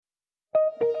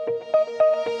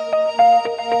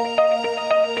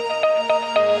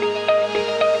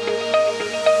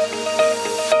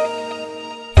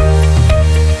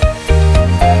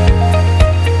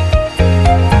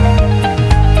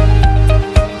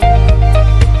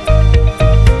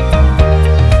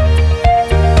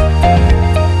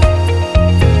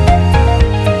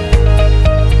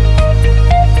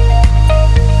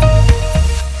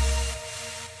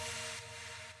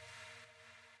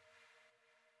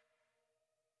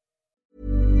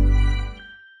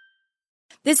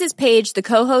This is Paige, the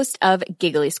co-host of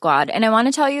Giggly Squad, and I want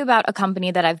to tell you about a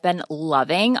company that I've been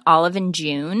loving, Olive and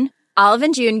June. Olive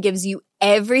and June gives you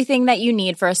everything that you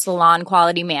need for a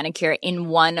salon-quality manicure in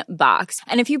one box.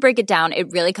 And if you break it down, it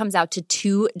really comes out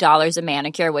to $2 a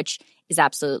manicure, which is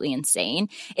absolutely insane.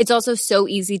 It's also so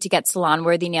easy to get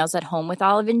salon-worthy nails at home with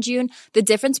Olive and June. The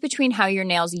difference between how your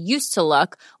nails used to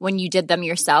look when you did them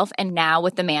yourself and now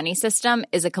with the Mani system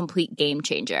is a complete game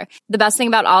changer. The best thing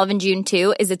about Olive and June,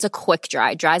 too, is it's a quick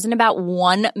dry. Dries in about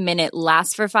 1 minute,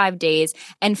 lasts for 5 days,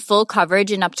 and full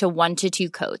coverage in up to 1 to 2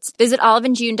 coats. Visit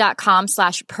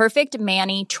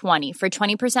oliveandjune.com/perfectmani20 for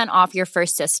 20% off your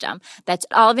first system. That's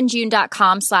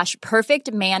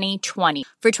oliveandjune.com/perfectmani20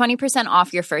 for 20%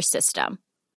 off your first system.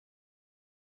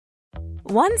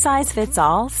 One size fits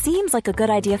all seems like a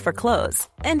good idea for clothes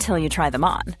until you try them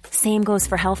on. Same goes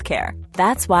for healthcare.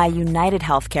 That's why United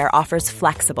Healthcare offers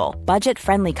flexible,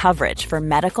 budget-friendly coverage for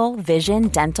medical, vision,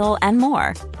 dental, and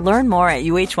more. Learn more at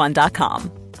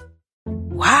uh1.com.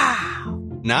 Wow.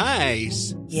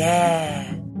 Nice.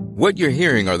 Yeah. What you're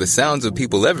hearing are the sounds of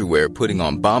people everywhere putting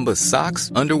on Bombas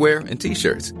socks, underwear, and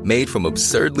T-shirts made from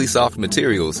absurdly soft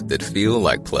materials that feel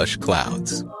like plush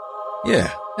clouds.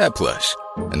 Yeah, that plush.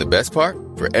 And the best part?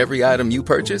 For every item you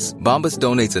purchase, Bombas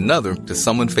donates another to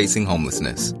someone facing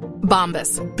homelessness.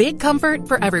 Bombas. Big comfort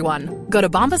for everyone. Go to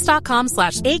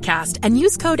bombas.com/ACAST and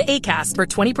use code ACAST for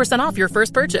 20% off your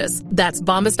first purchase. That's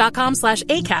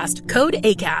bombas.com/ACAST. Code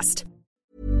ACAST.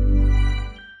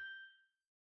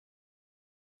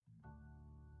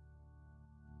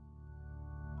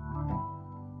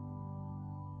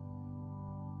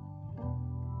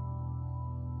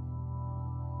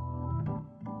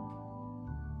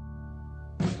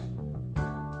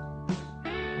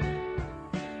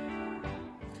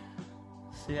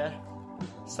 Yeah,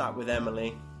 sat with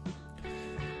Emily.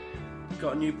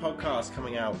 Got a new podcast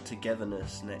coming out,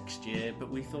 Togetherness, next year,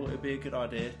 but we thought it'd be a good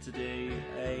idea to do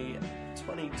a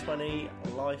 2020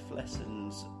 life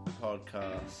lessons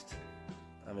podcast.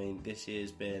 I mean, this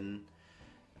year's been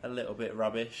a little bit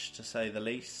rubbish, to say the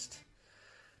least.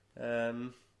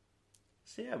 So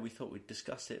yeah, we thought we'd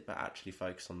discuss it, but actually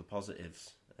focus on the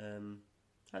positives. How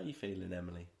are you feeling,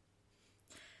 Emily?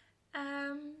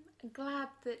 Glad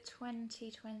that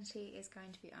 2020 is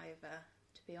going to be over,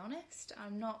 to be honest.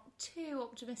 I'm not too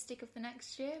optimistic of the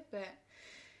next year, but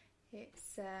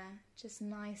it's just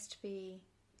nice to be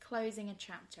closing a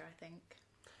chapter, I think.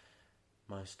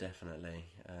 Most definitely.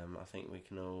 I think we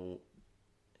can all,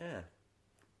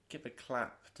 give a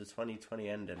clap to 2020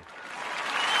 ending.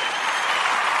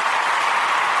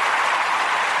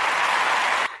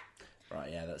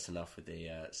 Right, yeah, that's enough with the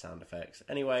sound effects.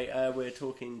 Anyway, we're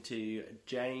talking to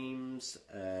James,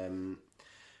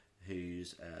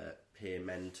 who's a peer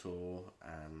mentor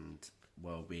and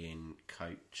wellbeing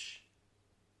coach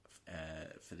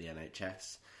for the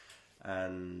NHS,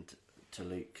 and to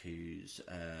Luke, who's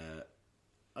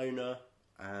owner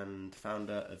and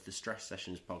founder of the Stress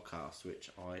Sessions podcast, which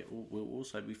I will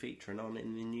also be featuring on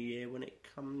in the new year when it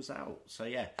comes out. So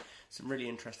yeah, some really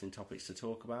interesting topics to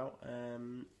talk about.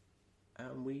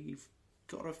 And we've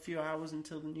got a few hours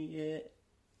until the new year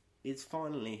is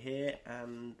finally here,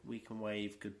 and we can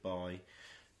wave goodbye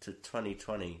to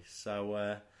 2020.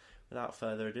 So without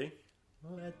further ado,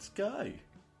 let's go.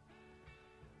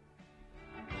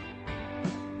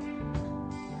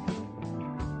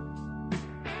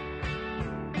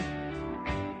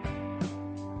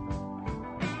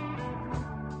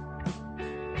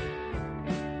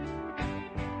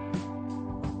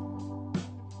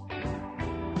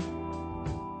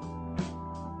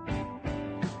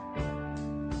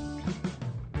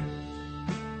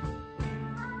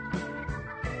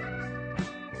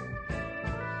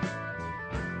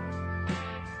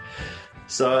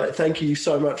 So thank you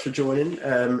so much for joining,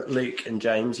 Luke and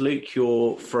James. Luke,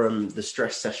 you're from the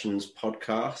Stress Sessions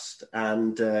podcast,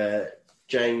 and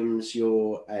James,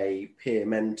 you're a peer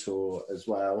mentor as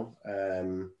well,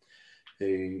 who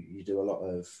you do a lot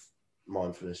of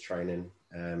mindfulness training,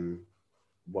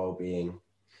 well-being,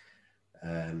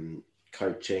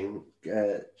 coaching.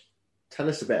 Tell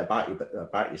us a bit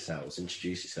about yourselves.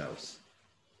 Introduce yourselves.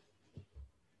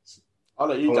 I'll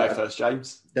let you go first,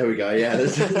 James. There we go, yeah.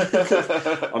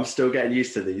 I'm still getting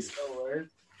used to these. No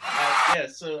worries. My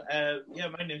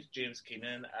name is James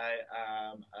Keenan. I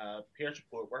am a peer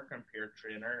support worker and peer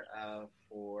trainer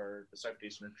for the South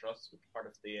Eastern Trust, which is part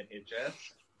of the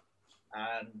NHS.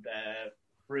 And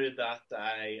through that,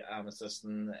 I am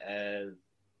assisting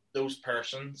those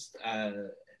persons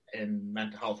in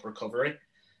mental health recovery,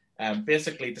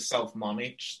 basically to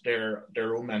self-manage their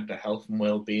own mental health and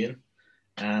well-being.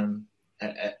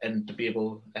 In and to be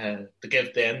able to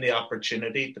give them the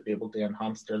opportunity to be able to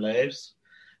enhance their lives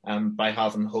by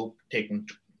having hope, taking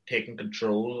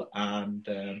control, and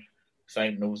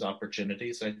finding those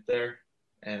opportunities out there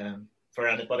for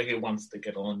anybody who wants to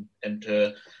get on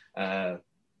into a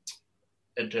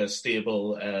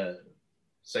stable a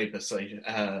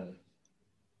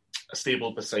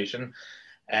stable position,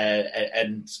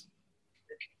 and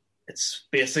it's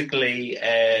basically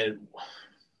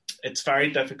it's very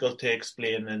difficult to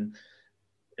explain in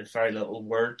very little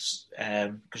words,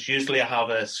 because usually I have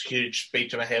a huge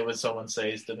speech in my head when someone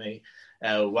says to me,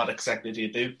 what exactly do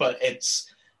you do? But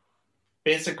it's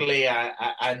basically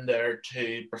I'm there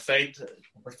to provide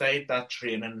that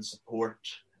training and support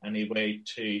anyway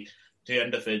to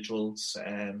individuals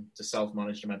to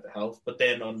self-manage their mental health. But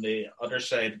then on the other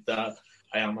side of that,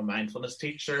 I am a mindfulness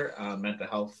teacher, mental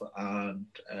health and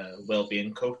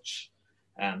well-being coach.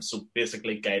 So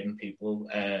basically guiding people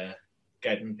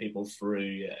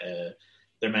through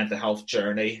their mental health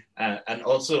journey, and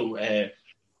also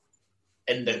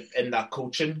in that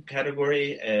coaching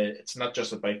category, it's not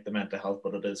just about the mental health,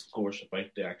 but it is of course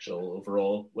about the actual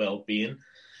overall well-being.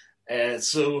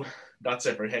 So that's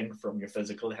everything from your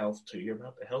physical health to your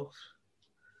mental health.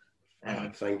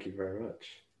 Thank you very much.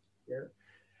 Yeah.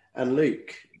 And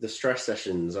Luke, the stress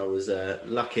sessions, I was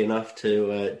lucky enough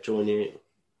to join you.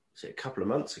 Was it a couple of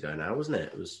months ago now, wasn't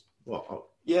it? It was what?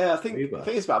 Yeah, I think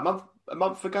it's about a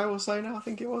month ago or so now. I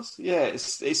think it was. Yeah, it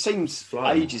seems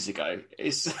ages ago.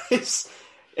 To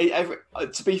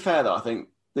be fair though, I think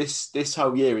this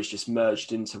whole year is just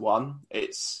merged into one.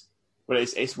 It's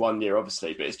 1 year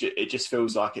obviously, but it just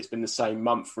feels like it's been the same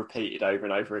month repeated over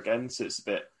and over again. So it's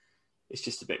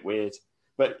just a bit weird.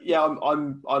 But yeah,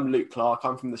 I'm Luke Clark.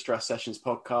 I'm from the Stress Sessions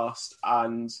podcast,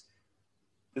 and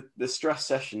the Stress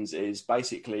Sessions is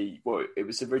basically, well, it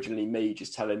was originally me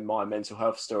just telling my mental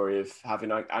health story of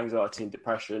having anxiety and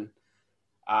depression,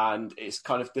 and it's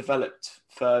kind of developed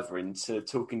further into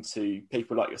talking to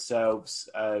people like yourselves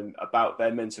about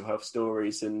their mental health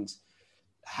stories and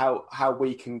how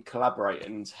we can collaborate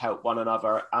and help one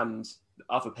another and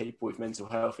other people with mental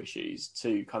health issues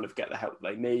to kind of get the help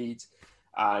they need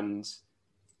and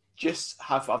just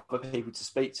have other people to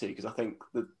speak to, because I think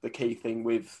the key thing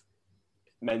with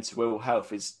mental ill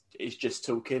health is just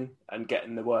talking and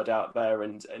getting the word out there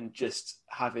and just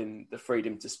having the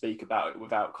freedom to speak about it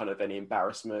without kind of any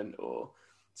embarrassment or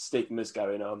stigmas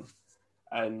going on.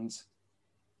 And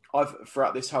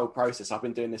throughout this whole process, I've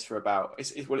been doing this for about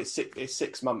it's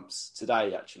 6 months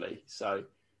today actually. So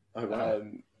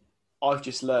I've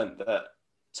just learned that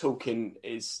talking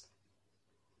is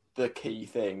the key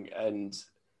thing, and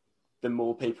the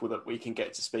more people that we can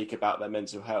get to speak about their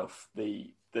mental health,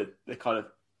 the kind of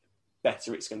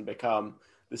better it's going to become,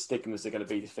 the stigmas are going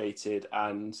to be defeated,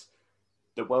 and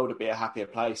the world will be a happier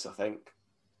place, I think,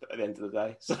 at the end of the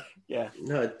day. So, yeah.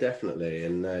 No, definitely.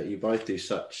 And you both do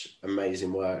such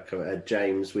amazing work.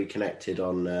 James, we connected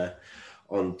on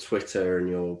Twitter, and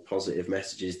your positive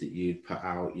messages that you'd put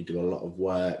out. You do a lot of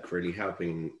work really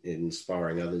helping,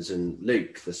 inspiring others. And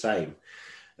Luke, the same.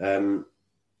 I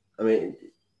mean,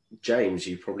 James,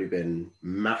 you've probably been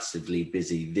massively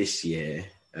busy this year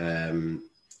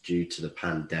due to the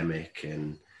pandemic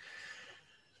and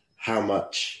how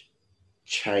much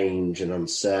change and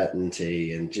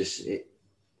uncertainty, and it's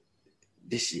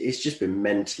just been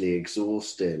mentally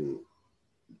exhausting.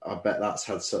 I bet that's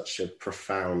had such a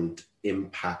profound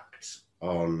impact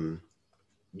on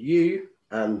you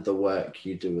and the work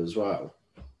you do as well.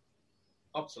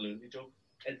 Absolutely, Joe.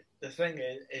 The thing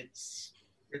is,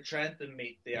 you're trying to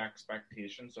meet the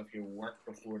expectations of your work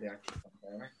before the actual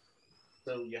pandemic.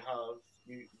 So you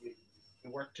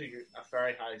work to a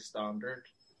very high standard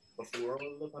before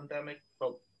all the pandemic,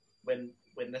 but when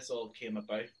this all came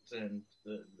about and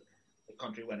the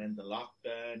country went into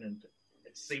lockdown, and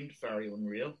it seemed very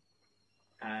unreal,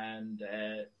 and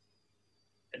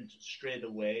straight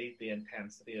away the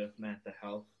intensity of mental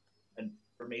health, and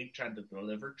for me trying to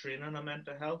deliver training on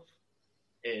mental health,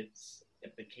 it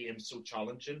became so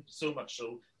challenging, so much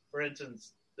so. For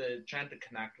instance, the trying to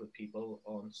connect with people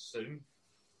on Zoom.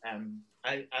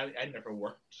 I never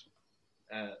worked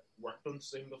on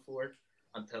Zoom before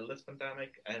until this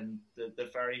pandemic, and the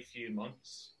first few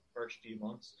months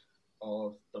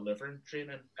of delivering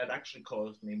training, it actually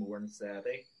caused me more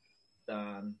anxiety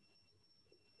than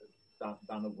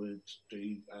it would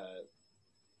do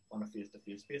on a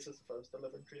face-to-face basis if I was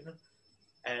delivering training.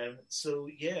 So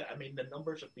yeah, I mean, the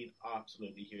numbers have been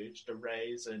absolutely huge. The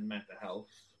rise in mental health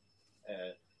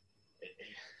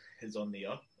is on the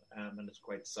up, and it's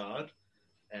quite sad.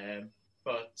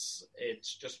 But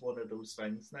it's just one of those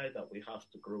things now that we have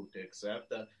to grow to accept,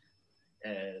 that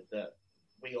that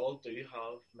we all do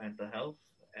have mental health,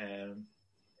 and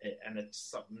it's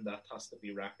something that has to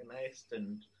be recognised,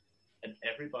 and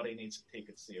everybody needs to take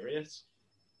it serious,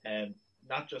 and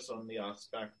not just on the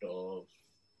aspect of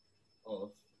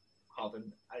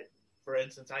having. For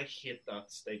instance, I hate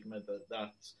that stigma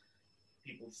that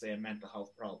people say mental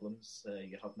health problems.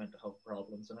 You have mental health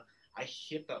problems, and I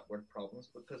hate that word problems,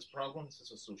 because problems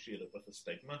is associated with a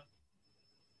stigma,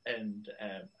 and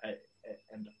at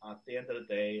the end of the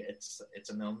day, it's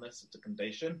an illness, it's a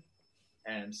condition,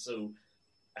 and so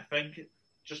I think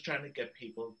just trying to get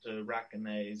people to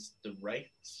recognise the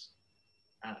rights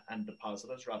and the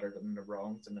positives rather than the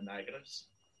wrongs and the negatives.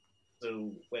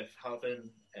 So with having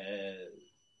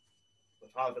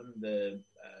the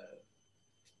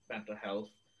mental health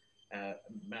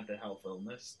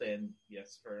illness, then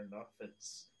yes, fair enough.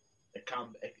 It's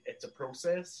a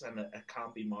process, and it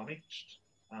can be managed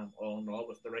all in all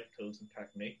with the right tools and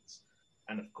techniques,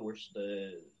 and of course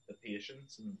the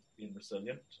patience and being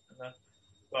resilient and that.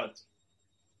 But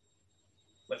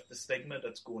with the stigma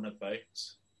that's going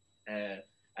about, and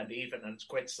it's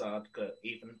quite sad,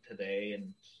 even today,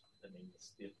 and I mean the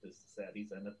state the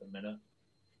society's in at the minute,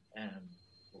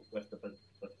 with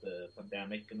the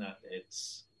pandemic and that,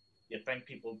 you think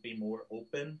people be more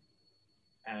open,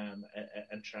 and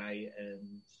try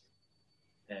and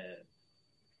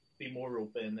be more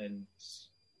open and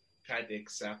try to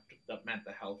accept that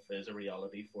mental health is a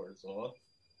reality for us all,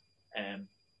 and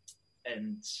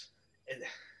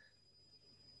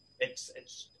it's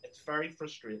very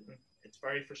frustrating. It's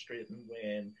very frustrating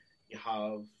when you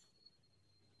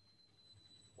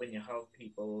have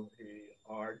people who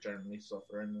are generally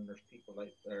suffering, and there's people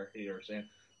out there who are saying,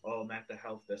 "Oh, mental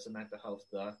health this and mental health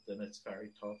that," and it's very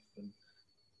tough, and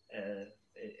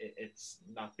it's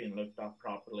not being looked at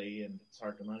properly, and it's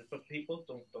hard to manage. But people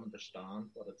don't understand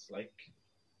what it's like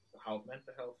to have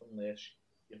mental health unless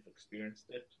you've experienced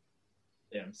it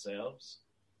themselves.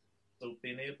 So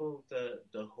being able to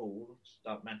hold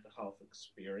that mental health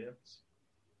experience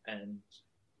and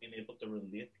being able to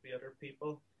relate to other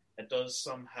people, it does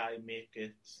somehow make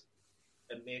it's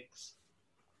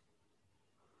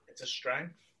a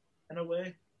strength in a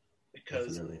way,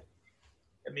 because Definitely.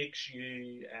 it makes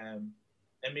you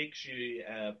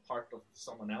part of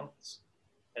someone else,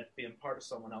 it being part of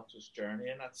someone else's journey,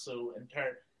 and that's so in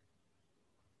turn.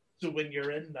 So when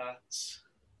you're in that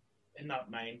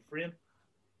mind frame,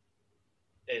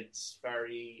 it's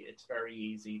very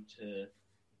easy to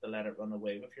let it run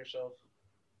away with yourself,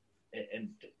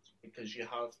 and because you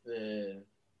have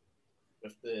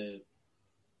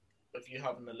if you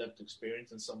haven't a lived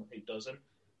experience and someone who doesn't,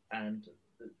 and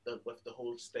with the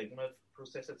whole stigma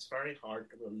process, it's very hard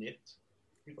to relate to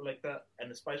people like that,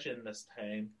 and especially in this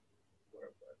time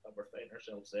that we're finding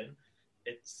ourselves in,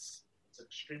 it's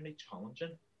extremely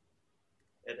challenging.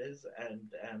 It is,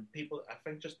 and people, I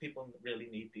think just people really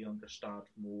need to understand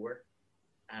more,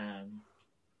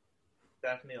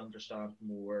 definitely understand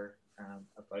more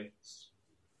about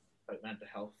mental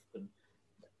health, and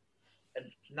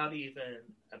not even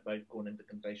about going into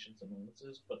conditions and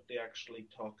illnesses, but they actually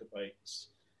talk about,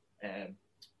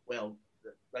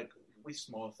 like wee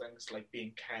small things like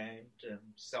being kind,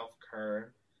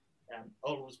 self-care,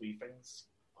 all those wee things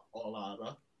all add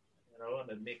up,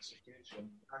 and it makes a huge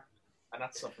impact. And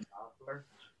that's something I've learned.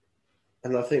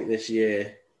 And I think this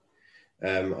year,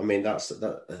 that's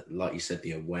that. Like you said,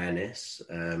 the awareness.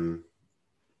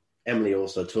 Emily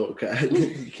also talked.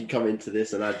 You can come into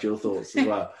this and add your thoughts as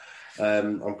well.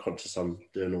 I'm conscious I'm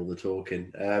doing all the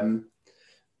talking,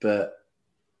 but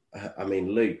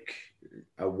Luke,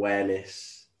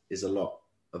 awareness is a lot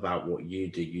about what you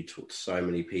do. You talk to so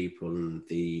many people and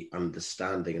the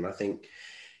understanding, and I think,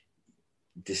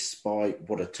 despite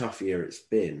what a tough year it's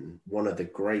been, one of the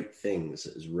great things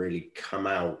that has really come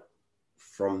out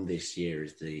from this year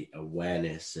is the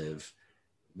awareness of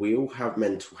we all have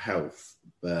mental health,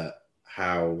 but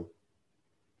how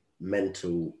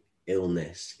mental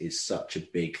illness is such a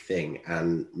big thing,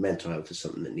 and mental health is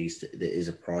something that is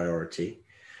a priority.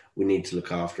 We need to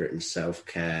look after it, and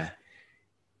self-care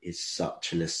is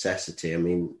such a necessity. I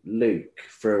mean, Luke,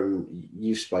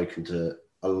 you've spoken to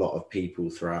a lot of people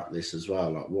throughout this as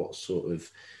well. Like, what sort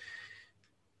of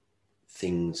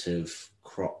things have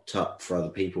cropped up for other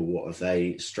people? What have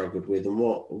they struggled with, and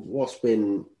what's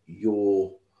been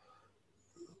your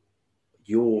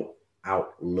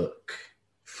outlook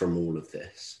from all of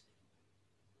this?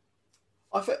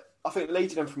 I think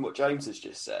leading on from what James has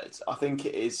just said, I think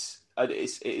it is a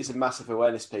massive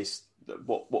awareness piece that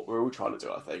what we're all trying to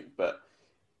do, I think, but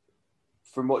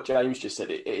from what James just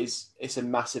said, it's a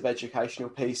massive educational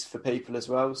piece for people as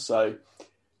well. So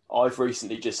I've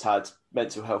recently just had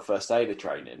mental health first aider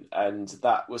training, and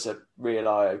that was a real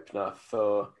eye opener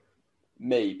for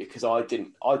me, because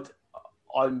I'm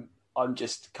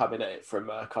just coming at it from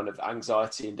a kind of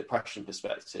anxiety and depression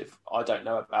perspective. I don't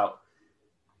know about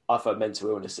other mental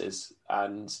illnesses,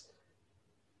 and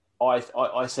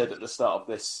I said at the start of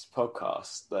this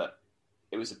podcast that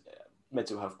it was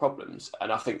mental health problems,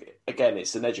 and I think again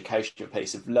it's an educational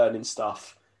piece of learning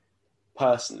stuff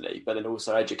personally, but then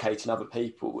also educating other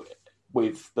people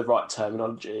with the right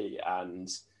terminology and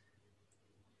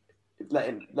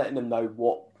letting them know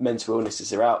what mental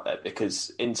illnesses are out there,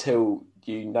 because until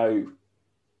you know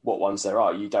what ones there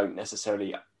are, you don't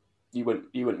necessarily, you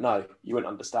wouldn't know, you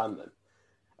wouldn't understand them.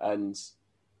 And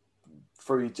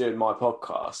through doing my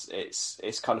podcast,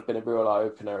 it's kind of been a real eye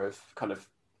opener of kind of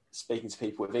speaking to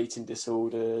people with eating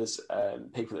disorders,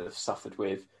 people that have suffered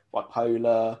with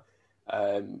bipolar,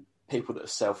 people that have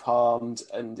self-harmed,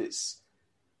 and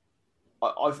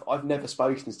I've never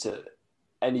spoken to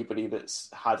anybody that's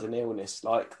had an illness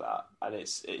like that, and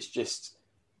it's just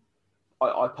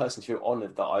I personally feel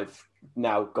honoured that I've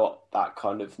now got that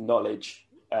kind of knowledge,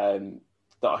 that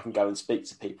I can go and speak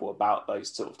to people about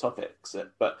those sort of topics.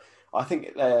 But I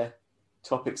think they're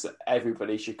topics that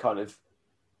everybody should kind of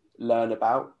learn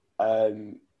about.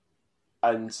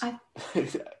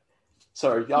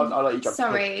 Sorry, I'll let you jump.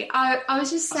 Sorry, I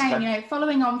was just saying,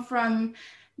 following on from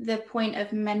the point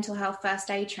of mental health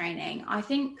first aid training, I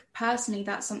think personally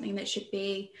that's something that should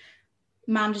be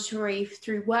mandatory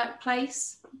through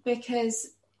workplace,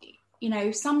 because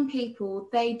some people,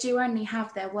 they do only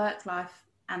have their work life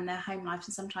and their home life,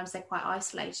 and sometimes they're quite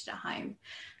isolated at home,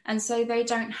 and so they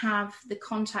don't have the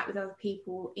contact with other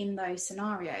people in those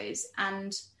scenarios.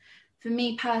 And for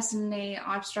me personally,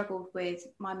 I've struggled with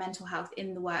my mental health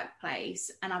in the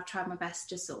workplace, and I've tried my best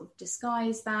to sort of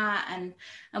disguise that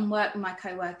and work with my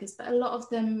co-workers, but a lot of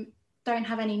them don't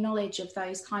have any knowledge of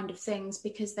those kind of things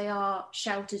because they are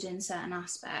sheltered in certain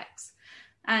aspects.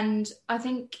 And I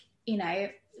think,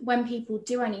 when people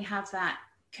do only have that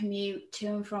commute to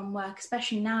and from work,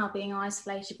 especially now being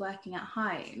isolated, working at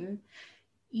home,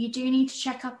 you do need to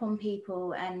check up on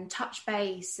people and touch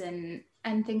base and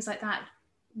things like that.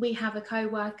 We have a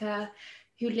co-worker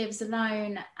who lives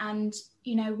alone, and,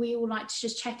 we all like to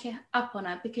just check up on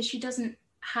her because she doesn't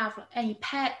have any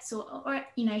pets or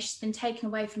she's been taken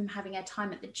away from having her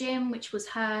time at the gym, which was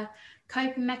her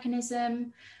coping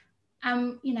mechanism.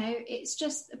 It's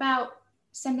just about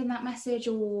sending that message,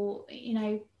 or,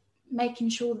 making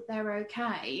sure that they're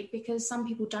okay, because some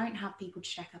people don't have people to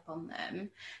check up on them,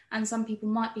 and some people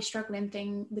might be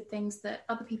struggling with things that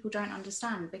other people don't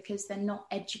understand because they're not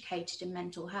educated in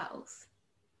mental health.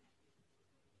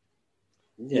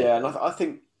 Yeah, and I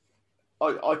think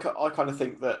I kind of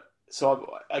think that.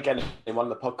 So again, in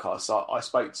one of the podcasts, I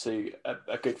spoke to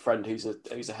a good friend who's a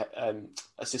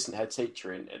assistant head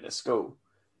teacher in a school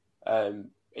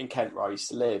in Kent, where I used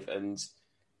to live, and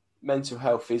mental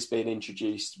health is being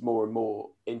introduced more and more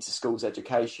into schools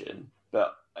education.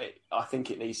 But I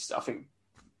think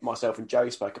myself and Joe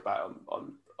spoke about it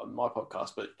on my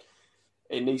podcast, but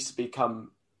it needs to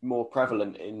become more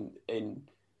prevalent in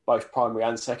both primary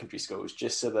and secondary schools,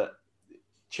 just so that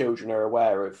children are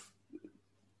aware of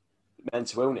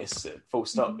mental illness, full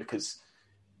stop. Because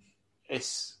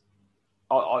it's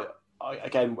I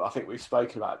think we've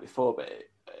spoken about it before, but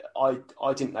I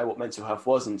didn't know what mental health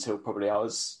was until probably I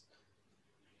was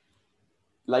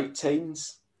late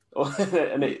teens,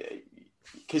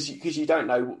 because you don't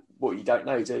know what you don't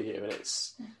know, do you? And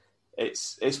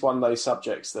it's one of those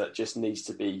subjects that just needs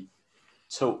to be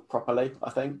taught properly, I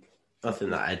think. I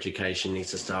think that education needs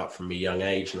to start from a young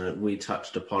age, and we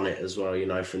touched upon it as well,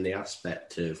 from the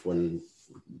aspect of when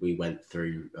we went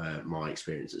through my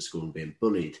experience at school and being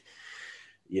bullied.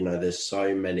 There's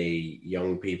so many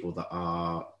young people that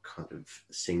are kind of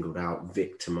singled out,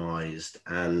 victimised,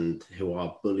 and who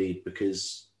are bullied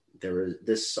because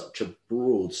there's such a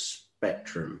broad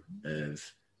spectrum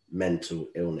of mental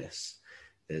illness.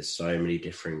 There's so many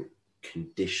different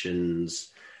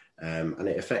conditions, and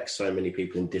it affects so many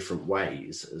people in different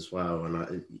ways as well.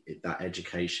 And that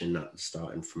education,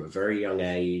 starting from a very young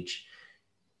age,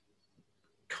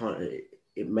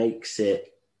 it makes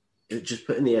it, just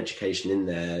putting the education in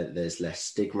there's less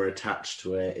stigma attached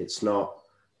to it. It's not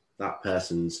that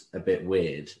person's a bit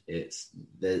weird. It's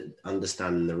the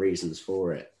understanding the reasons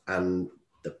for it. And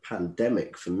the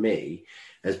pandemic for me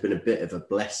has been a bit of a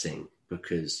blessing,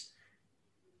 because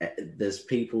there's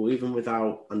people, even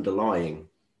without underlying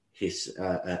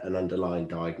an underlying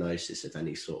diagnosis of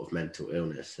any sort of mental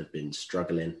illness, have been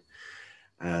struggling.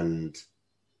 And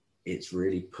it's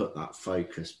really put that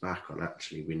focus back on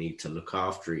actually we need to look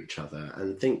after each other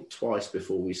and think twice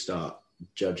before we start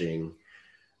judging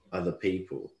other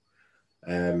people.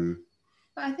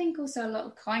 But I think also a lot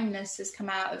of kindness has come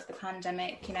out of the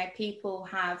pandemic. You know, people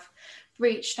have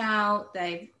reached out,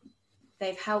 they've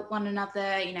helped one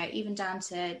another, you know, even down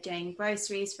to doing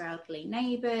groceries for elderly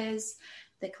neighbours,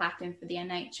 the clapping for the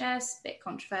NHS, a bit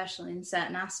controversial in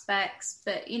certain aspects,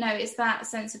 but, you know, it's that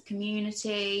sense of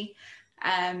community.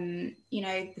 You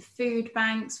know, the food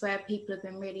banks where people have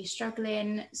been really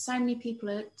struggling. So many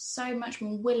people are so much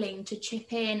more willing to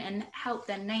chip in and help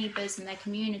their neighbours and their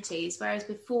communities. Whereas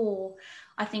before,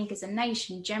 I think as a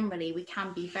nation, generally, we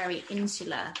can be very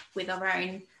insular with our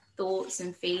own thoughts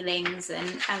and feelings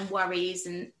and worries.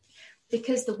 And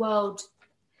because the world,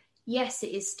 yes,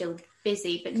 it is still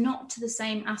busy, but not to the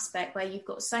same aspect where you've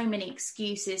got so many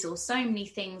excuses or so many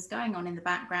things going on in the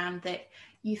background that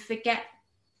you forget,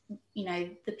 you know,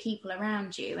 the people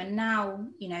around you. And now,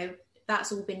 you know,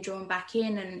 that's all been drawn back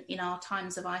in, and in our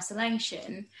times of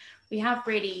isolation, we have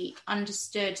really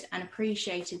understood and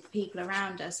appreciated the people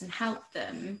around us and helped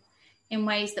them in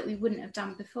ways that we wouldn't have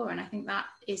done before. And I think that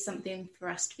is something for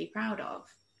us to be proud of.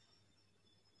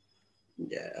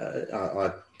 Yeah,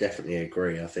 I definitely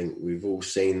agree. I think we've all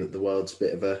seen that the world's a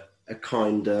bit of a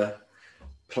kinder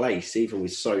place, even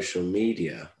with social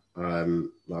media.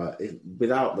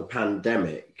 Without the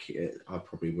pandemic, I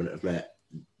probably wouldn't have met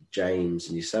James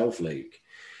and yourself, Luke.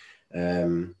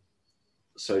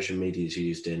 Social media is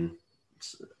used in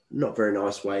not very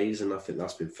nice ways, and I think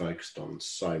that's been focused on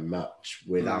so much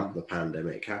without the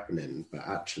pandemic happening. But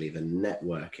actually, the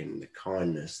networking, the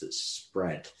kindness that's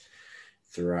spread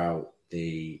throughout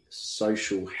the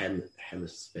social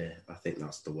hemisphere, I think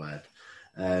that's the word.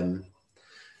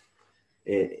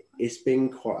 It's been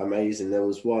quite amazing. There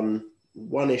was one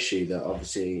issue that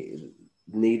obviously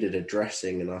needed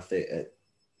addressing, and I think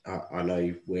I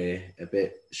know we're a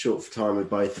bit short for time with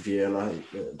both of you,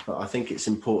 but I think it's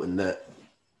important that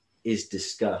is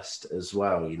discussed as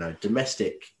well. You know,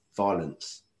 domestic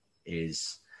violence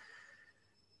is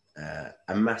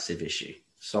a massive issue,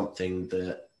 something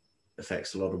that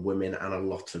affects a lot of women and a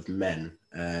lot of men.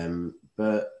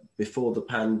 But before the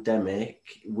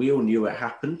pandemic, we all knew it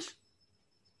happened.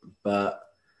 But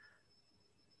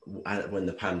when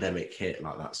the pandemic hit,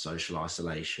 like that social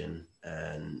isolation,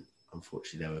 and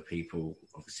unfortunately there were people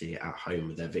obviously at home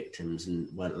with their victims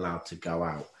and weren't allowed to go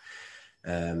out.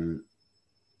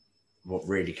 What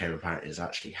really came apparent is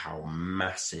actually how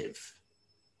massive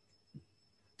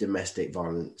domestic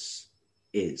violence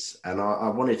is. And I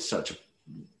wanted to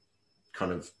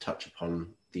touch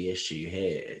upon the issue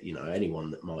here. You know,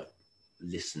 anyone that might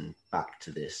listen back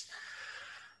to this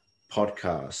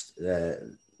podcast,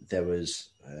 there was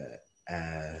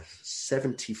a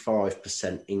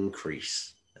 75%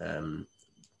 increase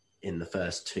in the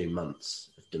first 2 months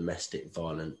of domestic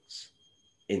violence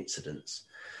incidents.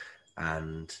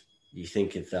 And you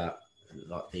think of that,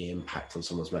 like the impact on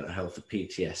someone's mental health, the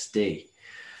PTSD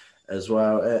as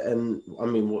well. And I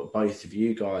mean, what both of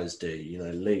you guys do, you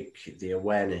know, Luke, the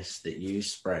awareness that you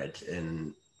spread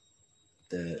and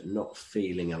the not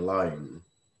feeling alone,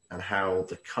 and how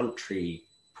the country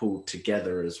pulled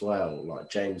together as well. Like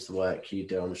James, the work you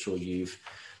do, I'm sure you've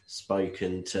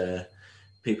spoken to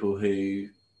people who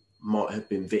might have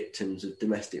been victims of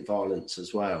domestic violence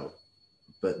as well.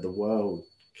 But the world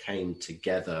came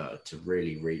together to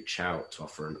really reach out, to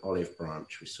offer an olive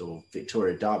branch. We saw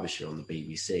Victoria Derbyshire on the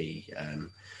BBC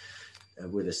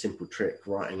with a simple trick,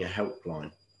 writing a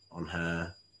helpline on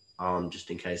her arm just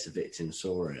in case a victim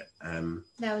saw it.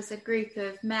 There was a group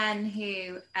of men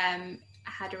who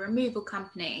had a removal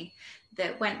company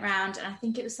that went round, and I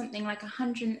think it was something like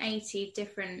 180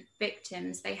 different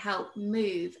victims they helped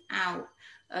move out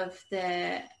of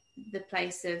the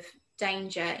place of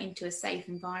danger into a safe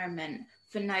environment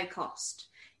for no cost.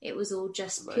 It was all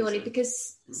just purely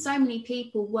because so many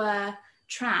people were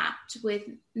trapped with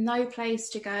no place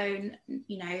to go.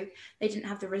 You know, they didn't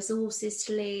have the resources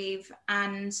to leave,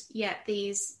 and yet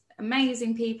these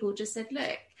amazing people just said,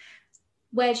 look,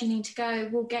 where do you need to go?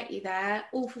 We'll get you there,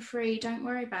 all for free, don't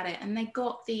worry about it. And they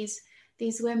got these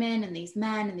women and these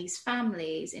men and these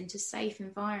families into safe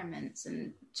environments,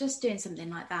 and just doing something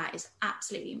like that is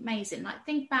absolutely amazing. Like,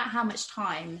 think about how much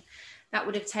time that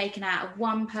would have taken out of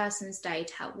one person's day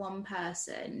to help one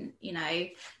person, you know,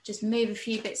 just move a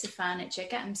few bits of furniture,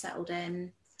 get them settled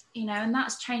in, you know, and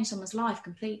that's changed someone's life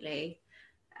completely.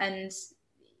 And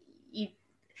it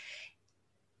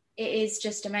is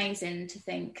just amazing to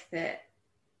think that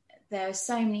there are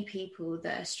so many people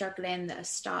that are struggling, that are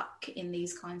stuck in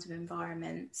these kinds of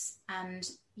environments, and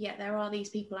yet there are these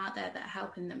people out there that are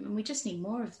helping them, and we just need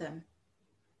more of them.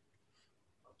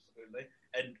 Absolutely.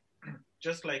 And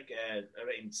just like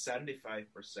around 75%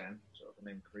 of an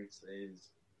increase is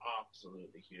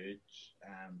absolutely huge.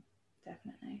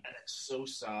 Definitely. And it's so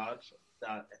sad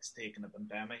that it's taken a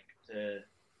pandemic to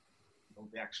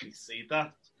actually see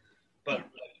that. But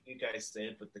like you guys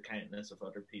said, with the kindness of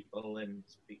other people and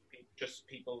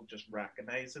people just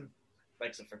recognising,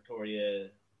 like so Victoria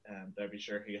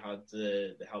Derbyshire, who had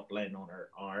the helpline on her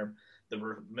arm, the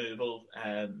removal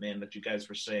men that you guys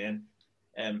were saying,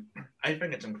 I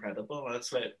think it's incredible. And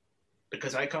it's like,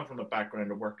 because I come from a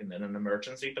background of working in an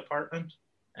emergency department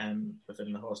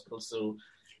within the hospital, so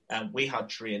we had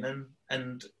training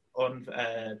and on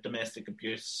domestic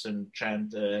abuse and trying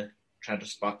to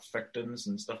spot victims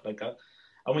and stuff like that.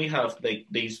 And we have like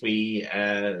these wee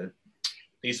they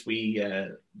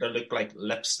look like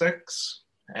lipsticks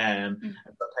and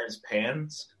sometimes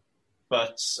pens,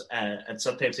 but and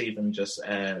sometimes even just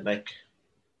like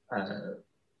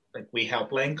wee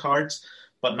helpline cards,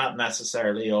 but not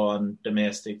necessarily on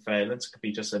domestic violence. It could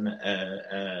be just an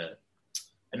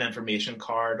information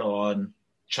card on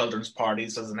children's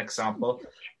parties, as an example,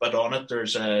 but on it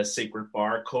there's a secret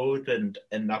barcode, and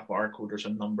in that barcode there's a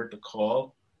number to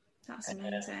call. That's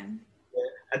amazing.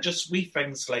 And just wee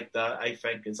things like that, I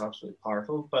think, is absolutely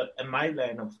powerful. But in my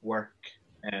line of work,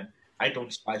 I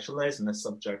don't specialise in this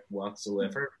subject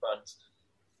whatsoever. But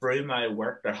through my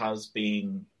work, there has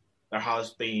been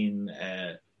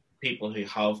people who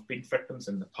have been victims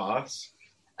in the past,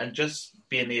 and just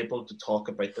being able to talk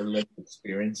about their lived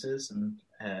experiences and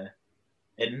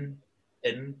in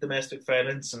domestic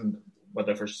violence and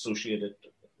whatever associated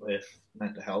with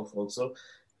mental health also.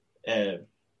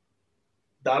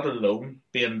 That alone,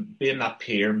 being that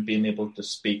peer and being able to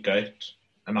speak out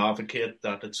and advocate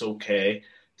that it's okay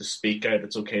to speak out,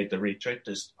 it's okay to reach out,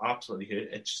 is absolutely huge.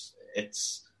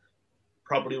 It's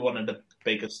probably one of the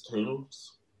biggest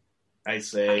tools, I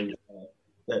say,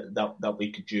 that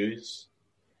we could use.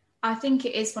 I think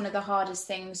it is one of the hardest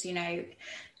things,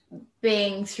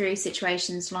 being through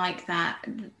situations like that,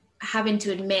 having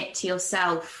to admit to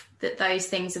yourself that those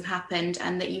things have happened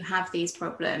and that you have these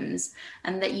problems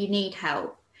and that you need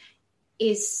help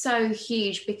is so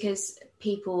huge, because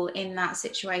people in that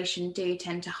situation do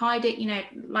tend to hide it.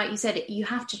 Like you said, you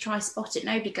have to try spot it.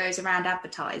 Nobody goes around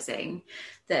advertising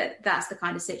that that's the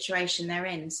kind of situation they're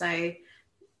in. So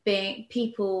being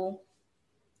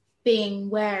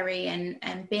wary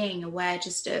and being aware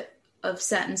just of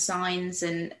certain signs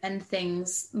and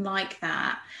things like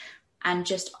that, and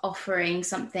just offering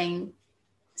something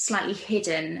slightly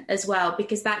hidden as well,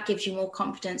 because that gives you more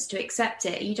confidence to accept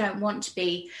it. You don't want to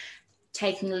be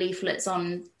taking leaflets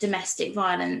on domestic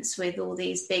violence with all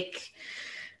these big,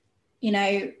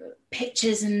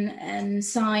 pictures and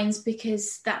signs,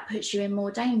 because that puts you in more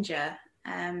danger.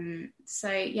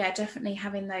 So yeah, definitely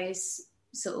having those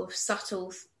sort of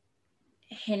subtle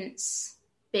hints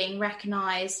being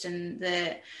recognised, and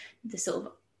the sort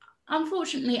of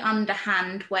unfortunately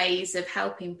underhand ways of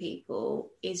helping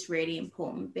people is really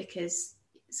important, because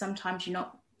sometimes you're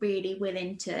not really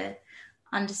willing to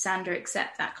understand or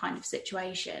accept that kind of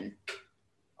situation.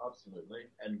 Absolutely.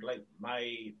 And like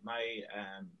my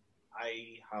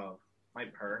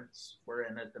parents were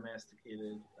in a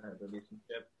domesticated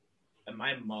relationship, and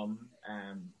my mum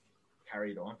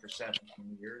carried on for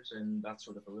 17 years in that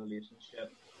sort of a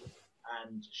relationship.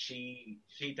 And she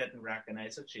didn't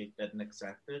recognise it, she didn't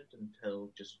accept it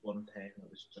until just one time it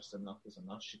was just enough was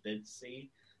enough. She did see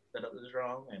that it was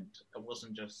wrong, and it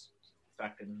wasn't just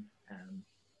affecting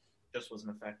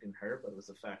wasn't affecting her, but it was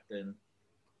affecting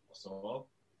us all.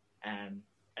 And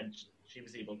she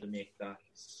was able to make that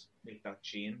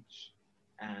change.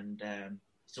 And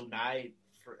so now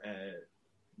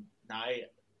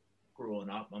growing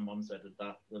up, my mum's out of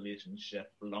that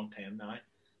relationship for a long time now,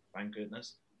 thank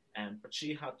goodness. But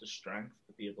she had the strength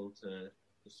to be able to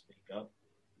speak up.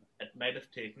 It might have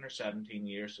taken her 17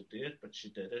 years to do it, but she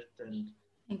did it. And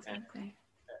exactly.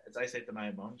 As I said to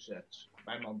my mum,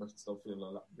 my mum would still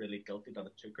feel really guilty that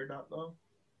it took her that long.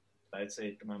 But I'd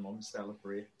say to my mum,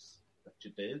 celebrates that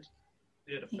you did.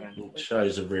 It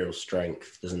shows a real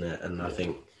strength, doesn't it? And I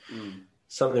think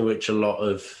something which a lot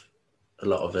of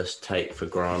us take for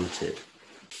granted.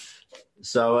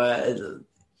 So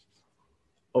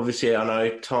obviously, I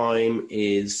know time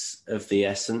is of the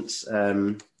essence.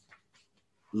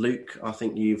 Luke, I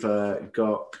think you've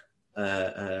got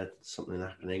something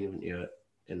happening, haven't you,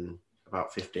 in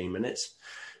about 15 minutes?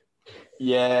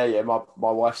 Yeah.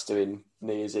 My wife's doing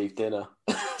New Year's Eve dinner.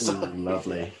 So.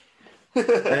 Lovely.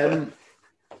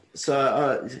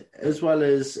 So, as well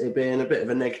as it being a bit of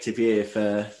a negative year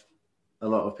for a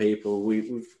lot of people,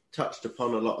 we've touched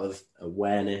upon a lot of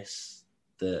awareness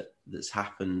that's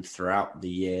happened throughout the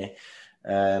year.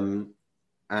 And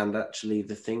actually,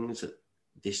 the things that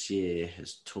this year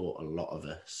has taught a lot of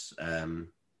us.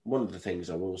 One of the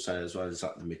things I will say as well is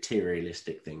like the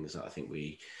materialistic things that I think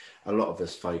a lot of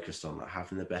us focused on, like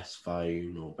having the best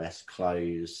phone or best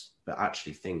clothes, but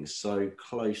actually things so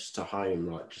close to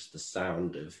home, like just the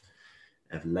sound of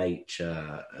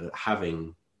nature,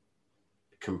 having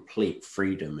complete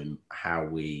freedom in how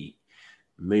we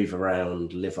move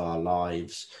around, live our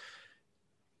lives,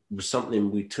 was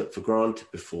something we took for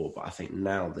granted before. But I think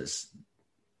now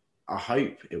I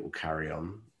hope it will carry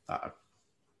on, that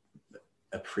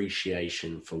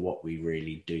appreciation for what we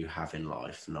really do have in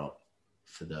life, not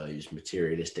for those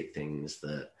materialistic things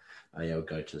that I'll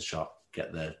go to the shop,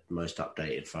 get the most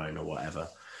updated phone or whatever.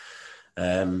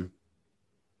 And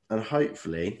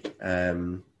hopefully,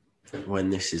 when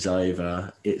this is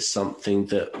over, it's something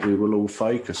that we will all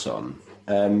focus on.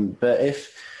 But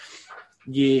if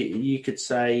you could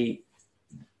say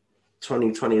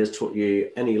 2020 has taught you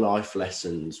any life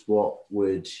lessons, what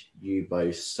would you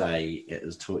both say it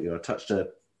has taught you? I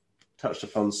touched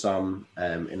upon some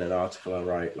in an article I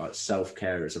wrote, like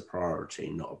self-care is a priority,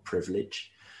 not a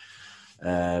privilege,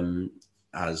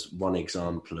 as one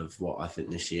example of what I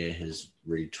think this year has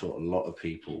really taught a lot of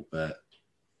people. But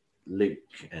Luke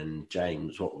and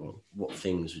James, what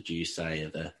things would you say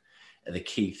are the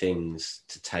key things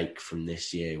to take from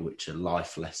this year, which are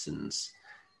life lessons,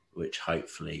 which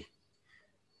hopefully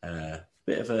a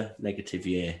bit of a negative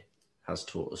year has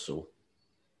taught us all?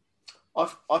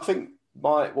 I think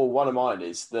one of mine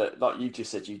is that, like you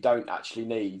just said, you don't actually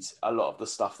need a lot of the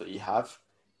stuff that you have,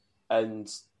 and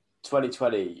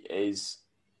 2020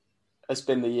 has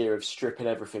been the year of stripping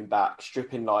everything back,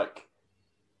 stripping like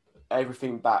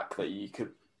everything back that you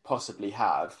could possibly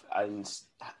have, and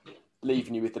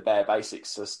leaving you with the bare basics.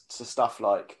 So stuff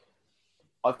like,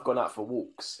 I've gone out for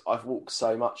walks. I've walked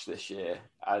so much this year,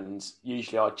 and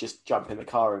usually I'd just jump in the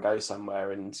car and go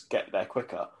somewhere and get there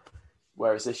quicker.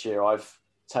 Whereas this year I've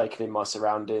taken in my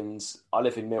surroundings. I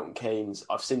live in Milton Keynes.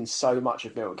 I've seen so much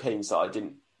of Milton Keynes that I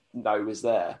didn't know was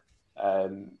there.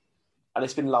 And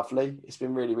it's been lovely. It's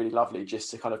been really, really lovely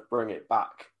just to kind of bring it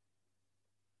back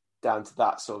down to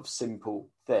that sort of simple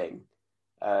thing.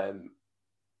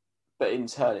 But in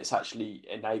turn, it's actually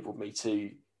enabled me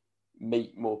to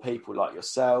meet more people like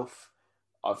yourself.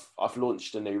 I've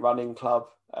launched a new running club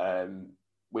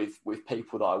with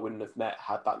people that I wouldn't have met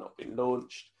had that not been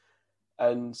launched.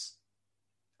 And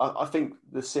I think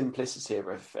the simplicity of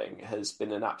everything has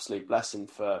been an absolute blessing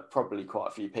for probably quite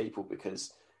a few people,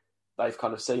 because they've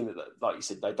kind of seen that, like you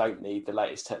said, they don't need the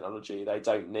latest technology. They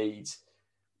don't need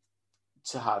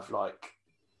to have like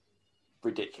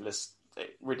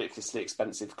ridiculously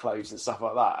expensive clothes and stuff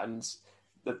like that. And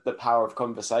the power of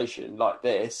conversation like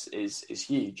this is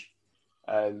huge.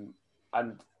 And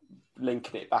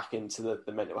linking it back into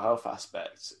the mental health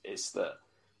aspect, it's that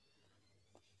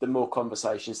the more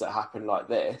conversations that happen like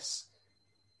this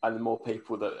and the more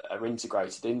people that are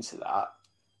integrated into that,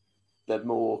 the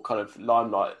more kind of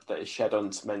limelight that is shed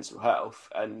onto mental health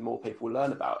and more people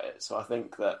learn about it. So I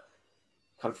think that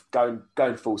kind of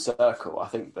going full circle, I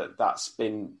think that's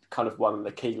been kind of one of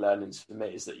the key learnings for me,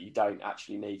 is that you don't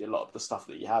actually need a lot of the stuff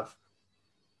that you have.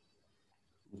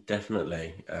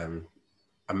 Definitely.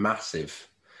 A massive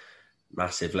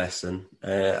lesson.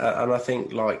 And I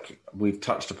think, like we've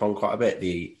touched upon quite a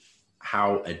bit,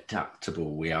 how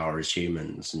adaptable we are as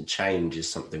humans, and change is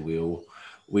something we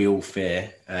all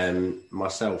fear.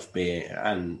 Myself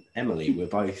and Emily, we're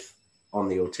both on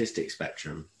the autistic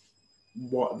spectrum.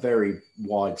 Very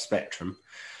wide spectrum,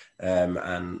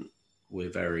 and we're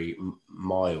very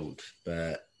mild,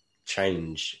 but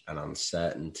change and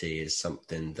uncertainty is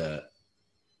something that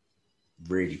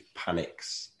really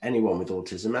panics anyone with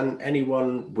autism and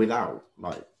anyone without.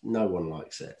 Like, no one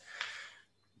likes it.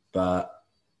 But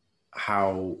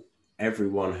how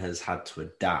everyone has had to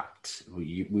adapt,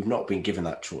 we've not been given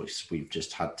that choice. We've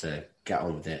just had to get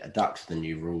on with it, adapt to the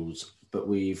new rules, but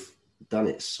we've done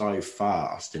it so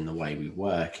fast in the way we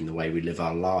work, in the way we live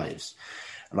our lives.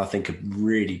 And I think a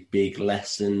really big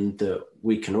lesson that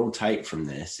we can all take from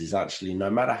this is actually, no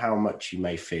matter how much you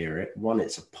may fear it, one,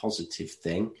 it's a positive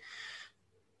thing.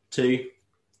 Two,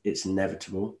 it's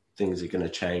inevitable. Things are going to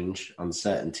change.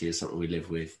 Uncertainty is something we live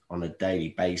with on a daily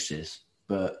basis,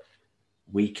 but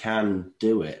we can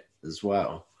do it as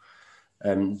well.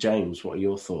 James, what are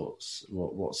your thoughts?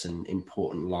 What's an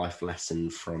important life lesson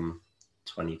from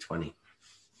 2020?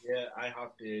 Yeah, I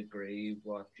have to agree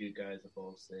what you guys have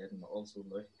all said, and also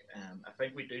Luke. I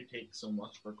think we do take so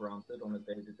much for granted on a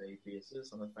day-to-day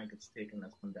basis, and I think it's taken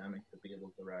this pandemic to be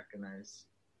able to recognise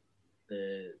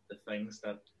the things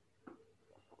that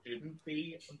shouldn't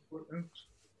be important,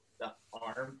 that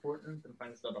are important, and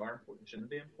things that are important shouldn't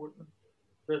be important.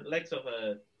 The likes of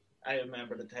I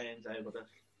remember the times I would have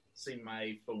seen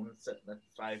my phone sitting at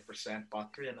 5%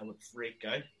 battery, and I would freak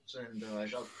out, and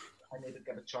like, I need to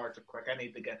get a charger quick. I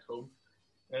need to get home.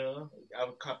 You know, I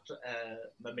would cut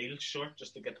my meals short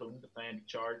just to get home to find a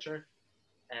charger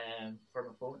for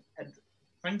my phone. And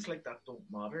things like that don't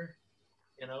matter.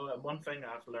 You know, and one thing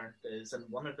I've learned is, and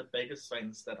one of the biggest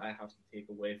things that I have to take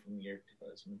away from the year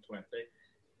 2020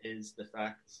 is the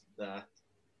fact that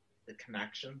the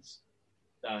connections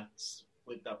that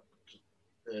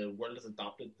the world has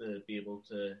adopted to be able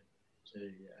to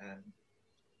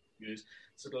use.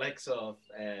 So the likes of,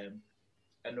 I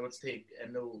know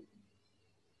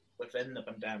within the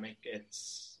pandemic it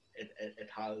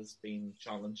has been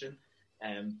challenging,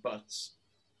 but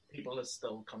people have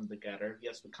still come together.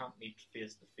 Yes, we can't meet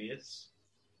face to face,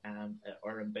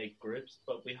 or in big groups,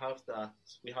 but we have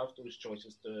those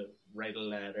choices to write a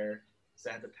letter,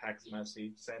 send a text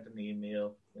message, send an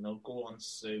email, you know, go on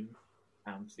Zoom,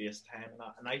 FaceTime,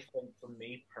 and I think for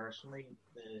me personally,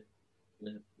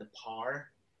 the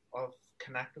power of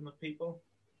connecting with people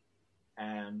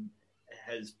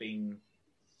has been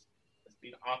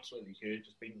absolutely huge.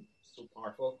 It's been so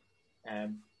powerful,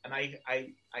 and I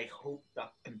hope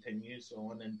that continues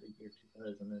on into the year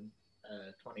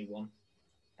 2021,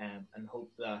 and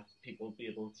hope that people will be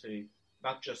able to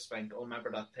not just think, oh, remember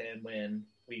that time when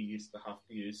we used to have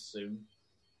to use Zoom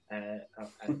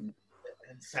and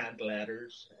send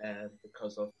letters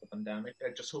because of the pandemic.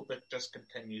 I just hope it just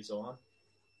continues on,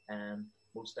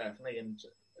 most definitely. And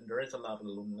there is a lot of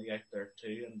lonely out there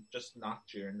too, and just not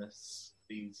during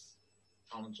these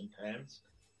challenging times.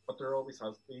 But there always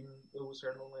has been those who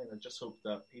are lonely, and I just hope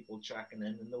that people checking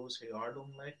in and those who are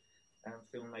lonely and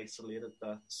feeling isolated,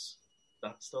 that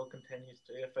still continues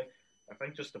too. I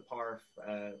think just the power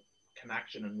of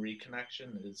connection and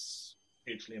reconnection is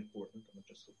hugely important, and I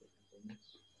just hope it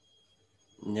continues.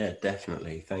 Yeah,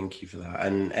 definitely. Thank you for that.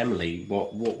 And Emily,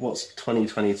 what's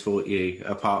 2020 taught you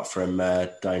apart from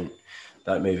don't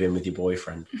move in with your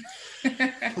boyfriend? You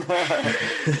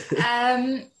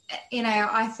know,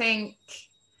 I think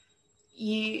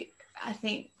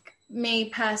me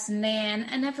personally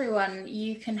and everyone,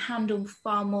 you can handle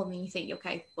far more than you think you're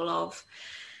capable of.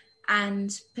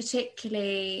 And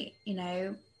particularly, you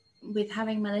know, with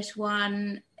having my little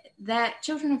one, their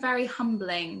children are very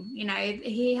humbling. You know,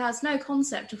 he has no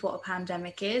concept of what a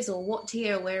pandemic is, or what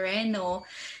tier we're in, or,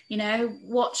 you know,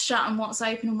 what's shut and what's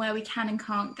open and where we can and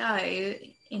can't go.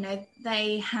 You know,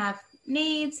 they have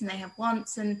needs and they have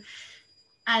wants, and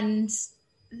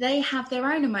they have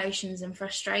their own emotions and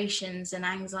frustrations and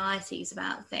anxieties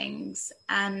about things.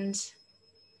 And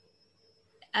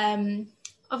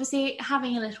obviously,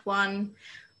 having a little one,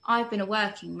 I've been a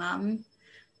working mum,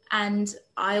 and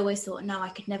I always thought, no, I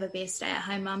could never be a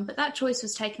stay-at-home mum. But that choice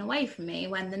was taken away from me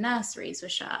when the nurseries were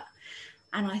shut.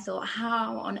 And I thought,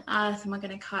 how on earth am I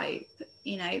going to cope?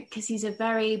 You know, because he's a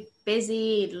very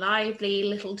busy, lively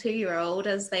little 2-year-old,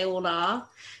 as they all are.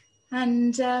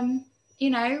 And, you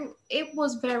know, it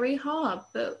was very hard,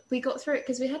 but we got through it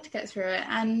because we had to get through it.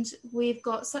 And we've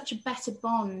got such a better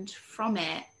bond from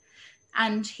it.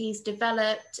 And he's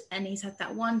developed, and he's had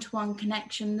that one-to-one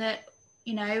connection that,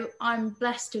 you know, I'm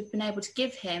blessed to have been able to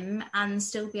give him and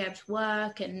still be able to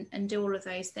work and do all of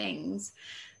those things.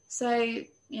 So,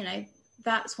 you know,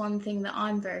 that's one thing that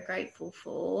I'm very grateful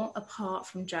for, apart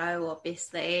from Joe,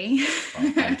 obviously.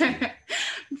 Oh, thank you.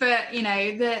 But, you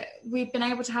know, that we've been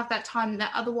able to have that time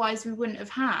that otherwise we wouldn't have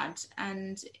had.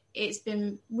 And it's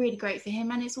been really great for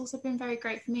him. And it's also been very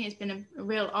great for me. It's been a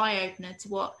real eye-opener to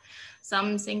what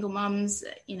some single mums,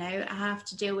 you know, have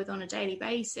to deal with on a daily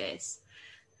basis.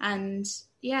 And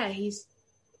yeah, he's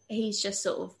just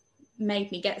sort of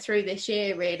made me get through this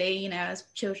year, really, you know, as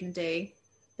children do.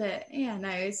 But yeah, no,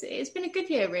 it's been a good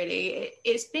year, really.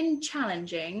 It's been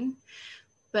challenging,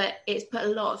 but it's put a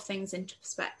lot of things into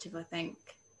perspective, I think,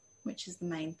 which is the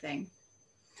main thing.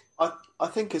 I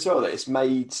think as well that it's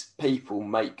made people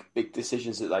make big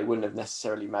decisions that they wouldn't have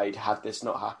necessarily made had this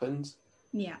not happened.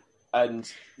 Yeah.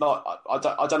 And like,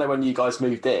 I don't know when you guys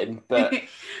moved in, but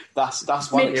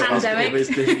that's one of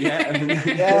the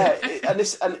yeah.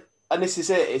 And this is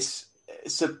it.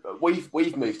 So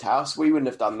we've moved house. We wouldn't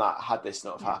have done that had this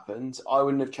not have happened. I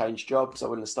wouldn't have changed jobs. I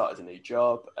wouldn't have started a new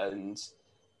job. And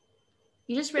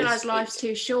you just realise life's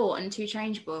too short and too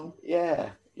changeable. Yeah.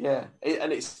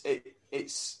 And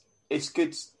it's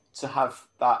good to have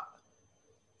that,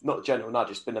 not gentle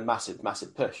nudge, it's been a massive,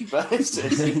 massive push. But I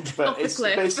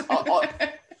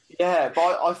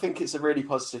think it's a really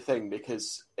positive thing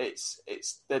because it's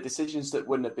the decisions that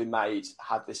wouldn't have been made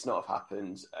had this not have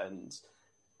happened, and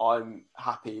I'm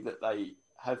happy that they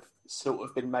have sort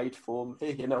of been made for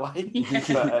me in a way. Yeah.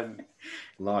 But,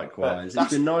 likewise,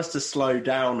 it's been nice to slow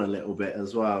down a little bit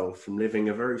as well from living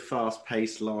a very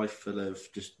fast-paced life full of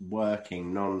just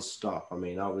working non-stop. I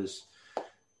mean, I was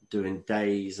doing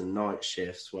days and night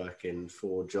shifts, working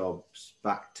 4 jobs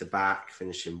back to back,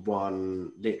 finishing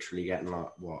one, literally getting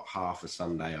half a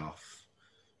Sunday off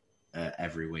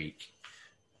every week.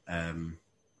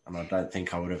 And I don't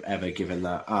think I would have ever given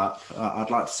that up.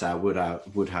 I'd like to say I would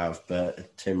have,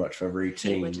 but too much of a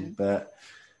routine. But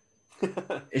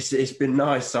it's been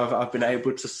nice. I've been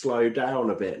able to slow down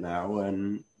a bit now,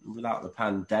 and without the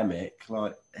pandemic,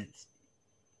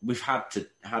 we've had to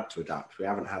adapt. We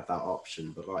haven't had that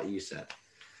option, but like you said,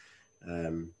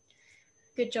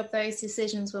 good job those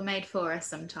decisions were made for us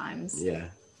sometimes. Yeah.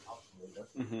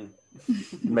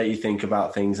 Make you think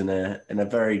about things in a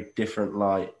very different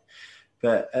light.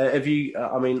 But have you?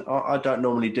 I mean, I don't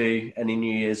normally do any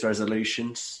New Year's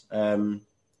resolutions.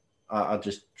 I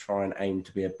just try and aim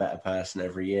to be a better person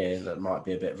every year. That might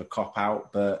be a bit of a cop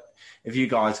out, but have you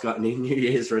guys got any New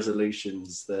Year's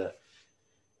resolutions that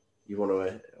you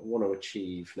want to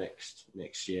achieve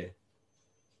next year?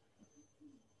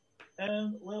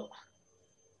 Well,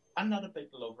 I'm not a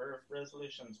big lover of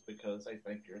resolutions because I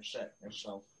think you're setting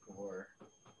yourself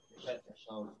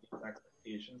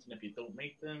expectations, and if you don't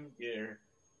meet them, you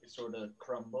sort of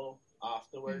crumble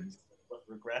afterwards with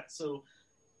regret. So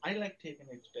I like taking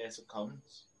each day as it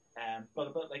comes. But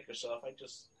a bit like yourself, I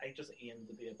just aim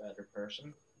to be a better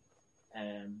person.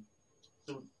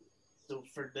 So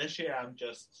for this year, I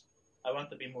want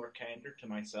to be more kinder to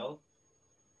myself,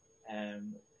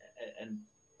 and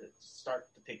start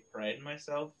to take pride in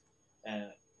myself,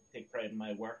 take pride in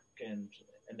my work and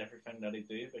everything that I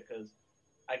do, because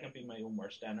I can be my own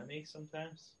worst enemy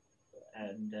sometimes,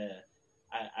 and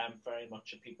I'm very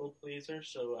much a people pleaser.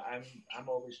 So I'm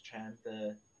always trying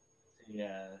to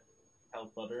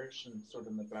help others and sort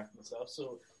of neglect myself.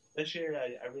 So this year,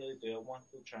 I really do. I want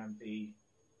to try and be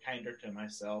kinder to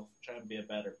myself, try and be a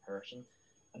better person,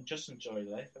 and just enjoy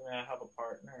life. I mean, I have a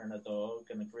partner and a dog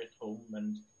and a great home,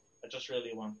 and I just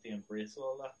really want to embrace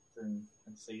all that and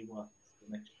see what the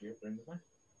next year brings me.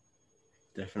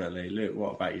 Definitely. Luke,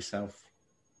 what about yourself?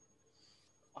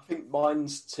 I think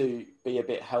mine's to be a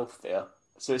bit healthier.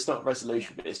 So it's not a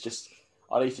resolution, but it's just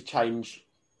I need to change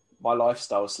my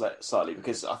lifestyle slightly,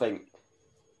 because I think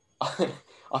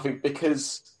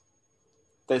because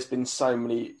there's been so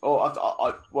many.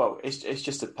 It's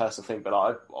just a personal thing,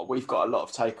 but we've got a lot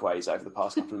of takeaways over the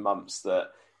past couple of months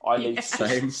that I need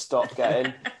to stop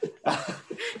getting.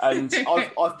 And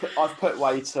I've put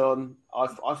weight on.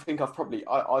 I think I've probably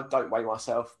I don't weigh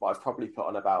myself, but I've probably put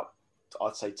on about,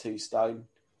 I'd say, 2 stone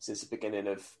since the beginning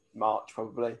of March,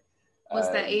 probably.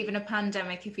 Was there even a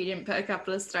pandemic if you didn't put a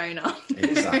couple of stone on?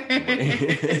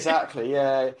 Exactly,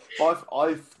 yeah.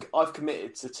 I've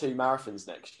committed to 2 marathons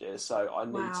next year, so I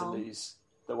need to lose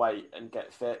the weight and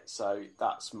get fit. So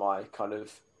that's my kind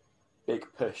of big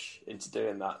push into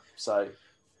doing that. So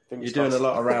you're doing a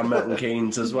lot around Milton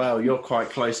Keynes as well. You're quite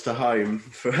close to home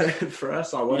for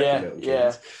us. I work in Milton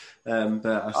Keynes,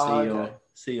 but I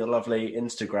see your lovely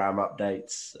Instagram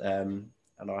updates, and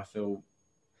I feel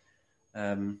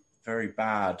very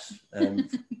bad,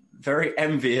 very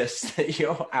envious that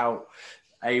you're out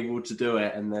able to do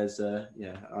it. And there's I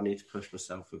need to push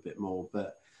myself a bit more.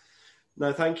 But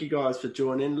no, thank you guys for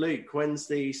joining. Luke, when's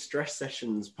the Stress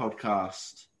Sessions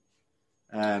podcast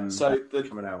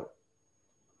coming out?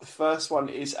 The first one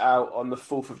is out on the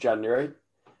 4th of January,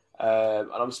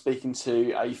 and I'm speaking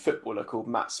to a footballer called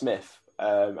Matt Smith,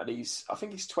 and I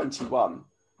think he's 21,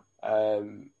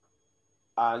 and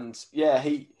yeah,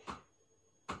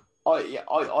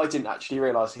 I didn't actually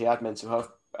realise he had mental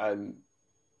health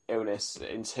illness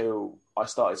until I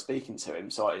started speaking to him.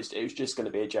 So it was just going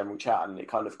to be a general chat, and it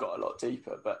kind of got a lot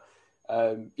deeper. But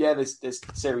there's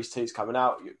Series 2's coming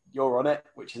out. You're on it,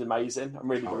 which is amazing. I'm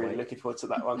really looking forward to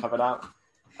that one coming out.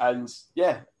 And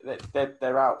yeah,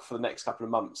 they're out for the next couple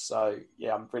of months. So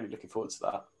yeah, I'm really looking forward to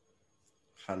that.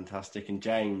 Fantastic. And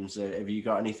James, have you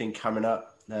got anything coming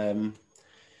up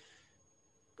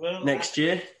next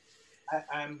year?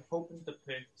 I'm hoping to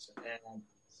put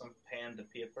some pen to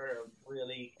paper. I'm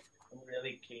really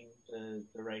keen to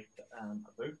write a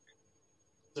book.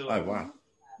 So, wow!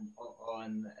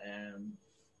 On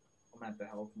mental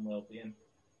health and well-being.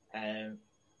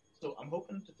 So I'm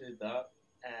hoping to do that.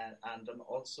 And I'm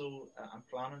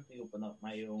planning to open up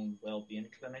my own wellbeing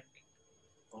clinic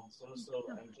also. So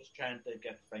I'm just trying to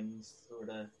get things sort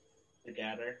of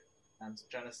together and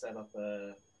trying to set up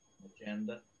an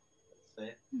agenda, let's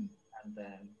say,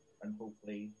 and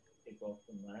hopefully kick off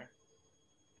from there.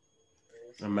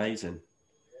 Amazing.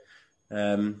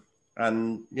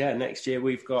 And yeah, next year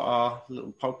we've got our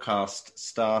little podcast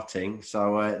starting.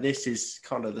 So this is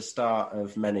kind of the start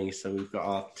of many. So we've got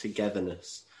our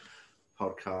Togetherness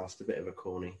podcast, a bit of a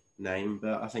corny name,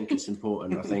 but I think it's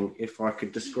important. I think if I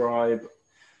could describe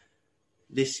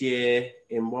this year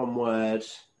in one word,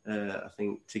 I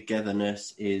think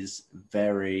togetherness is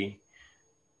very,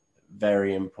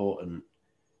 very important.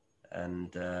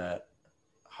 And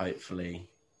hopefully...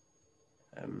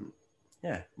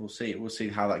 we'll see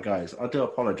how that goes. I do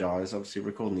apologise, obviously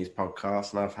recording these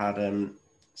podcasts, and I've had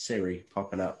Siri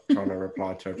popping up trying to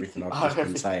reply to everything I've just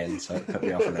been saying, so it put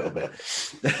me off a little bit.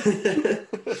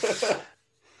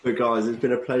 But guys, it's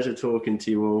been a pleasure talking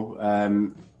to you all.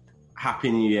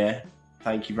 Happy New Year.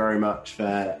 Thank you very much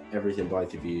for everything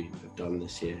both of you have done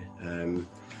this year.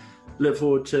 Look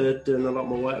forward to doing a lot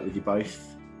more work with you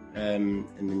both in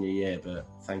the new year, but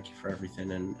thank you for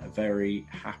everything and a very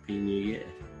happy new year.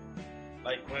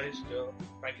 Likewise, Joe.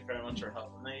 Thank you very much for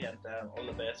helping me, and all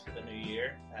the best for the new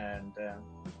year. And you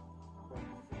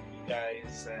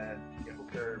guys, I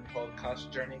hope your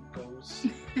podcast journey goes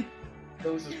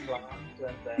as planned.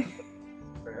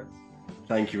 And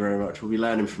thank you very much. We'll be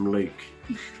learning from Luke,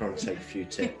 trying to take a few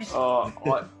tips. I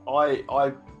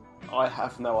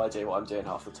have no idea what I'm doing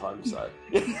half the time, so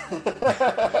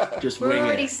just we're wing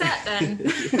already it. set then.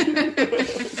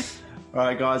 All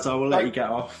right, guys, I will let you get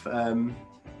off.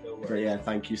 But yeah,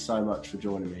 thank you so much for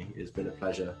joining me. It's been a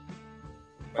pleasure.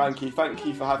 Thank you for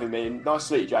having me. And nice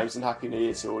to meet you, James, and happy New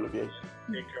Year to all of you.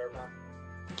 Take care, man.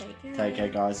 Take care,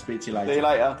 guys. Speak to you later. See you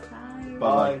later. Bye.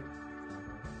 Bye.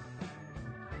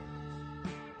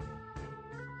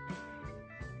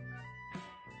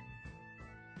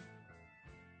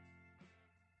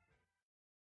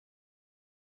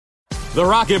 The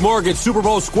Rocket Mortgage Super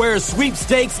Bowl Squares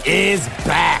Sweepstakes is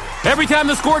back. Every time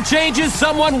the score changes,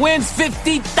 someone wins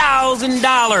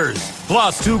 $50,000.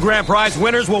 Plus, 2 grand prize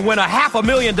winners will win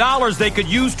 $500,000 they could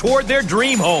use toward their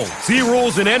dream home. See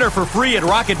rules and enter for free at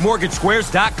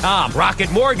RocketMortgageSquares.com. Rocket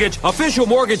Mortgage, official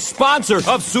mortgage sponsor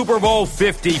of Super Bowl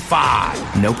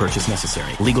 55. No purchase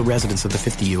necessary. Legal residents of the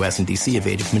 50 U.S. and D.C. of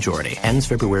age of majority. Ends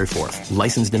February 4th.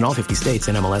 Licensed in all 50 states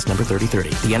and MLS number 3030.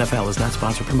 The NFL is not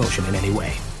sponsored promotion in any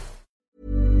way.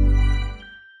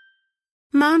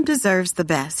 Mom deserves the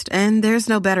best, and there's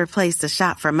no better place to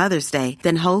shop for Mother's Day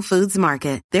than Whole Foods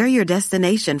Market. They're your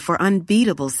destination for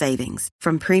unbeatable savings,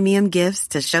 from premium gifts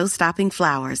to show-stopping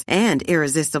flowers and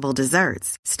irresistible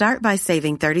desserts. Start by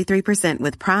saving 33%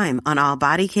 with Prime on all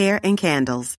body care and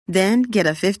candles. Then get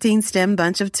a 15-stem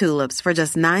bunch of tulips for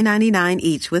just $9.99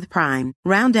 each with Prime.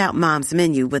 Round out Mom's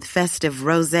menu with festive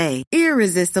rosé,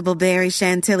 irresistible berry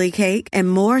chantilly cake,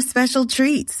 and more special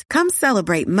treats. Come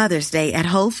celebrate Mother's Day at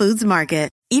Whole Foods Market.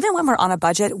 Even when we're on a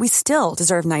budget, we still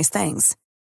deserve nice things.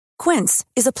 Quince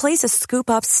is a place to scoop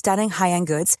up stunning high-end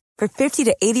goods for 50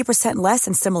 to 80% less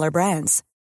than similar brands.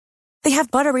 They have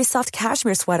buttery soft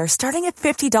cashmere sweaters starting at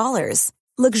 $50,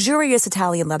 luxurious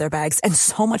Italian leather bags, and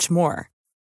so much more.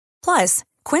 Plus,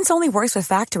 Quince only works with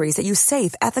factories that use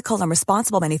safe, ethical, and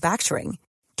responsible manufacturing.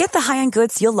 Get the high-end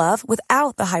goods you'll love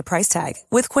without the high price tag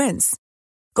with Quince.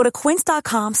 Go to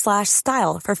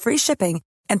quince.com/style for free shipping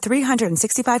and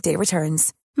 365-day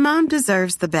returns. Mom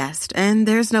deserves the best, and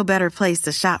there's no better place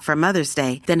to shop for Mother's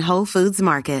Day than Whole Foods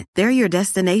Market. They're your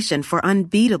destination for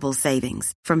unbeatable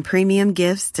savings, from premium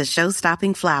gifts to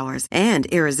show-stopping flowers and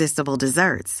irresistible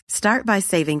desserts. Start by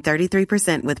saving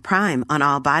 33% with Prime on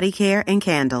all body care and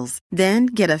candles. Then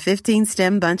get a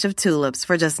 15-stem bunch of tulips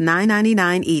for just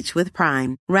 $9.99 each with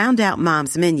Prime. Round out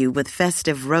Mom's menu with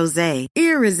festive rosé,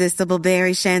 irresistible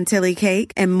berry chantilly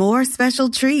cake, and more special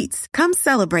treats. Come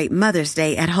celebrate Mother's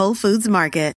Day at Whole Foods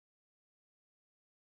Market.